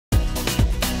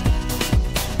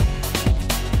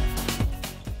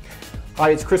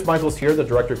Hi, it's Chris Michaels here, the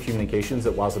Director of Communications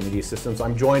at Wowza Media Systems.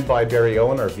 I'm joined by Barry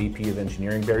Owen, our VP of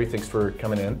Engineering. Barry, thanks for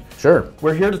coming in. Sure.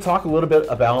 We're here to talk a little bit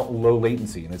about low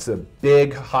latency, and it's a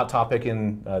big, hot topic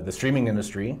in the streaming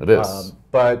industry. It is.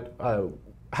 But how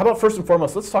about first and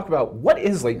foremost, let's talk about what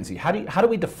is latency? How do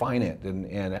we define it,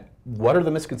 and what are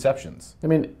the misconceptions? I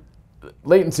mean,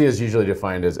 latency is usually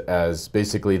defined as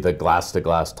basically the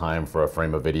glass-to-glass time for a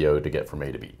frame of video to get from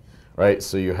A to B, right?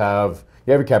 So you have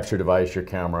your capture device, your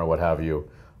camera, what have you,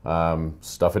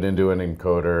 stuff it into an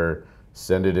encoder,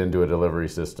 send it into a delivery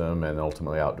system, and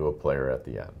ultimately out to a player at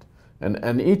the end.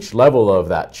 And each level of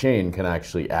that chain can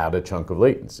actually add a chunk of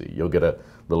latency. You'll get a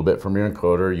little bit from your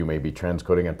encoder. You may be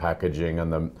transcoding and packaging on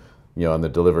the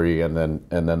delivery, and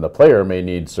then the player may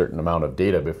need a certain amount of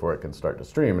data before it can start to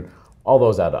stream. All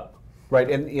those add up. Right,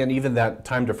 and even that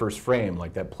time to first frame,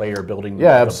 like that player building.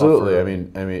 Yeah, absolutely. I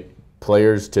mean,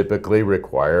 players typically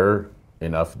require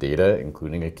enough data,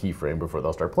 including a keyframe, before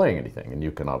they'll start playing anything. And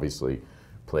you can obviously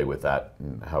play with that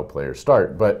and how players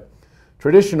start. But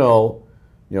traditional,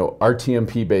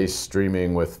 RTMP-based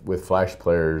streaming with flash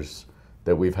players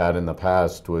that we've had in the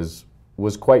past was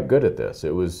quite good at this.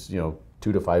 It was 2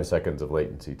 to 5 seconds of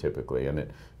latency typically, and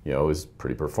it was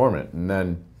pretty performant. And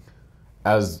then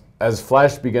as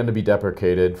flash began to be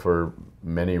deprecated for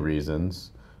many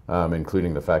reasons,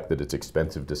 including the fact that it's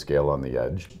expensive to scale on the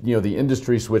edge, the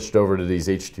industry switched over to these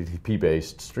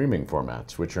HTTP-based streaming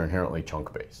formats, which are inherently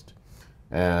chunk-based.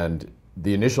 And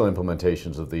the initial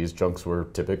implementations of these chunks were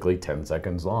typically 10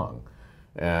 seconds long.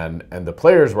 And the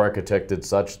players were architected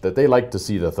such that they liked to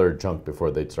see the third chunk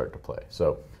before they'd start to play.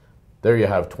 So there you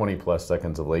have 20 plus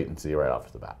seconds of latency right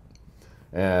off the bat.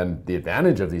 And the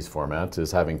advantage of these formats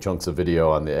is having chunks of video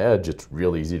on the edge. It's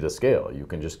real easy to scale. You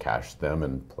can just cache them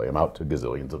and play them out to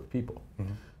gazillions of people.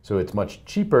 Mm-hmm. So it's much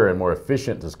cheaper and more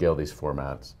efficient to scale these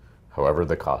formats. However,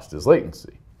 the cost is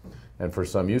latency. And for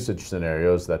some usage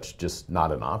scenarios, that's just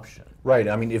not an option. Right.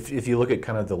 I mean, if you look at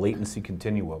kind of the latency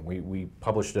continuum, we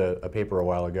published a paper a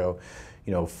while ago.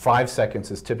 5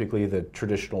 seconds is typically the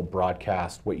traditional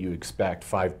broadcast, what you expect,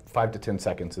 five to 10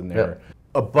 seconds in there. Yeah.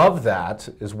 Above that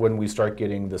is when we start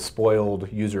getting the spoiled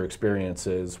user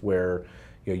experiences where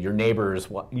your neighbors,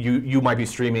 you might be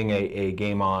streaming a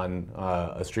game on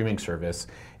a streaming service,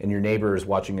 and your neighbor is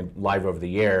watching it live over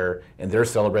the air, and they're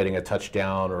celebrating a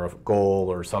touchdown or a goal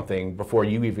or something before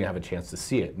you even have a chance to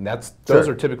see it. And those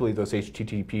are typically those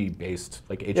HTTP based,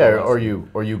 like HLS. Yeah,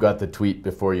 or you got the tweet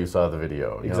before you saw the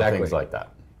video. Exactly. Things like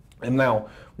that. And now,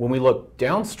 when we look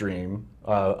downstream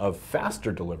of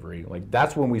faster delivery,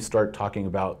 that's when we start talking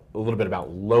a little bit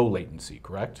about low latency,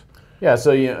 correct? Yeah,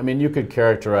 so you could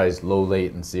characterize low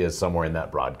latency as somewhere in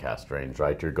that broadcast range,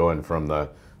 right? You're going from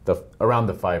around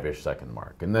the 5-ish second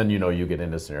mark, and then you get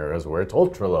into scenarios where it's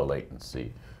ultra low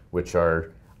latency, which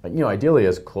are ideally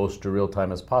as close to real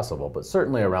time as possible, but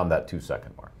certainly around that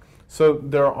 2-second mark. So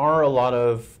there are a lot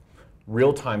of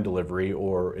real time delivery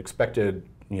or expected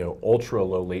ultra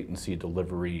low latency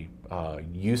delivery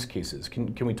use cases.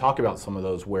 Can we talk about some of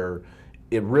those where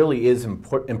it really is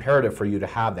imperative for you to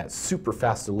have that super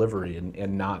fast delivery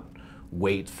and not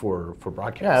wait for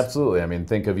broadcast? Yeah, absolutely. I mean,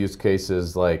 think of use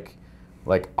cases like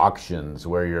auctions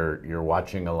where you're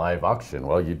watching a live auction.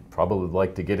 Well, you'd probably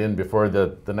like to get in before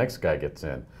the next guy gets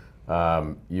in.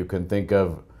 You can think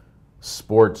of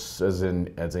sports as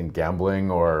in gambling,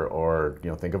 or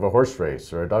think of a horse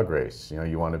race or a dog race.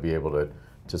 You want to be able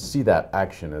to see that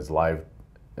action as live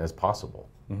as possible.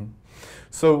 Mm-hmm.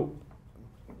 So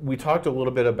we talked a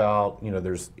little bit about,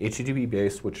 there's HTTP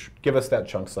based, which give us that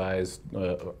chunk size,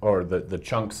 or the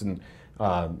chunks and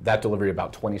that delivery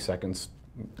about 20 seconds,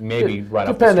 maybe right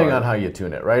off the start. Depending on how you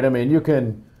tune it, right? I mean, you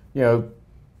can,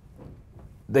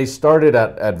 they started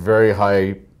at very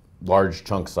high, large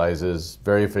chunk sizes,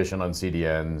 very efficient on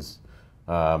CDNs,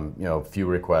 few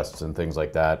requests and things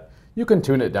like that. You can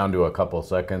tune it down to a couple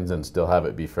seconds and still have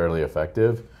it be fairly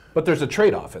effective. But there's a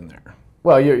trade-off in there.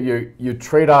 Well, you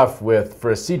trade off with,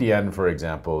 for a CDN, for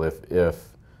example, if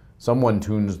someone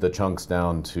tunes the chunks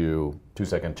down to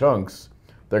 2-second chunks,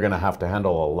 they're going to have to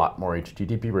handle a lot more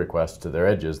HTTP requests to their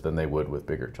edges than they would with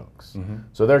bigger chunks. Mm-hmm.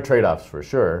 So there are trade-offs for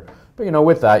sure. But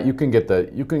with that, you can get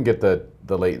the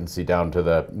latency down to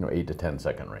the 8 to 10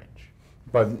 second range.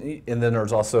 And then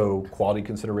there's also quality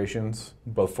considerations,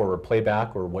 both for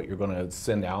playback or what you're going to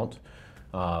send out.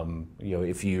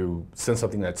 If you send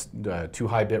something that's too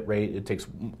high bit rate, it takes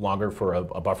longer for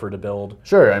a buffer to build.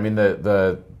 Sure. I mean,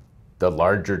 the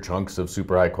larger chunks of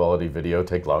super high quality video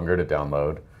take longer to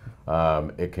download.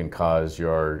 It can cause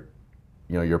your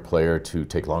player to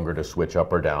take longer to switch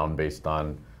up or down based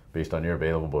on based on your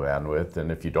available bandwidth.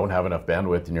 And if you don't have enough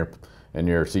bandwidth and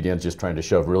your CDN's just trying to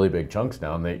shove really big chunks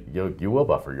down, you will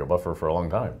buffer. You'll buffer for a long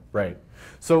time. Right.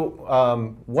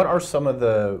 So what are some of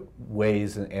the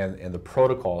ways and the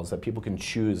protocols that people can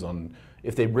choose on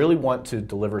if they really want to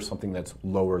deliver something that's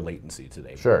lower latency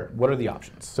today? Sure. What are the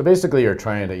options? So basically you're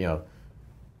trying to,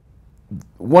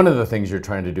 one of the things you're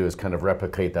trying to do is kind of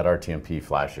replicate that RTMP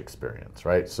flash experience,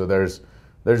 right? So there's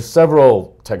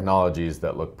several technologies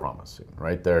that look promising,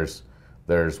 right? There's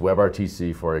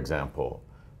WebRTC, for example.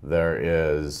 There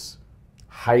is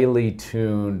highly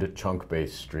tuned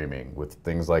chunk-based streaming with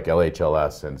things like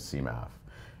LHLS and CMAF.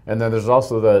 And then there's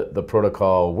also the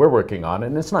protocol we're working on,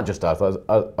 and it's not just us,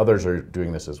 others are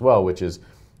doing this as well, which is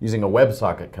using a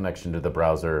WebSocket connection to the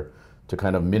browser to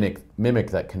kind of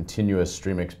mimic that continuous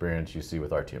stream experience you see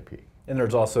with RTMP. And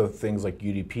there's also things like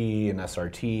UDP and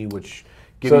SRT, which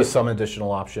give you some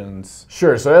additional options.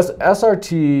 Sure, so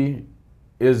SRT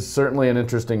is certainly an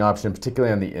interesting option,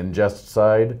 particularly on the ingest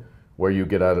side, where you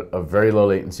get a very low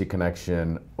latency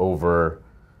connection over,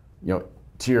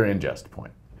 to your ingest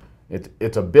point.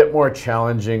 It's a bit more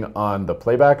challenging on the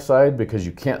playback side because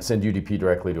you can't send UDP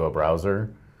directly to a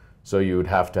browser. So you would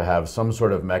have to have some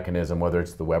sort of mechanism, whether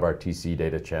it's the WebRTC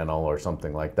data channel or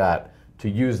something like that, to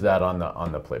use that on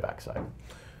the playback side.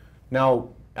 Now,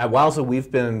 at Wowza,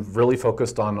 we've been really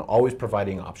focused on always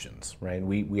providing options, right?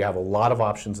 We have a lot of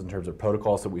options in terms of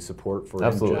protocols that we support for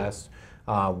ingest.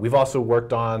 We've also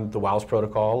worked on the Wowza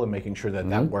protocol and making sure that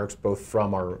that works both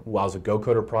from our Wowza Go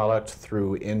Coder product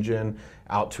through Engine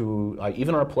out to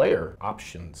even our player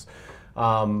options.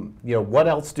 What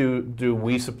else do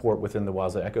we support within the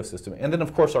Wowza ecosystem? And then,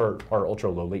 of course, our ultra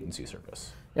low latency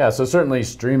service. Yeah, so certainly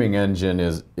Streaming Engine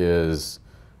is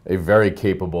a very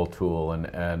capable tool,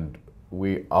 and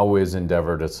we always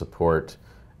endeavor to support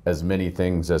as many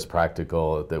things as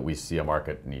practical that we see a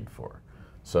market need for.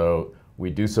 So we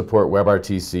do support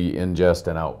WebRTC ingest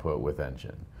and output with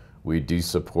Engine. We do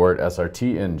support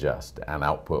SRT ingest and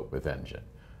output with Engine.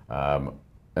 And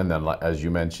then, as you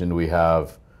mentioned, we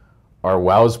have our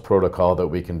Wowza protocol that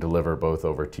we can deliver both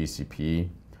over TCP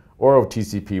or over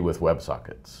TCP with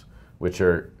WebSockets, which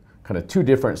are kind of two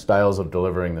different styles of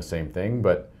delivering the same thing,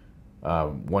 but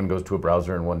one goes to a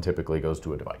browser and one typically goes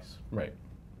to a device. Right.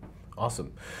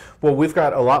 Awesome. Well, we've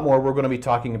got a lot more we're going to be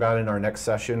talking about in our next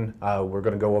session. We're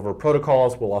going to go over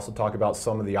protocols. We'll also talk about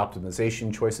some of the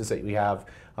optimization choices that we have.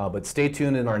 But stay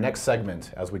tuned in our next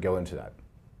segment as we go into that.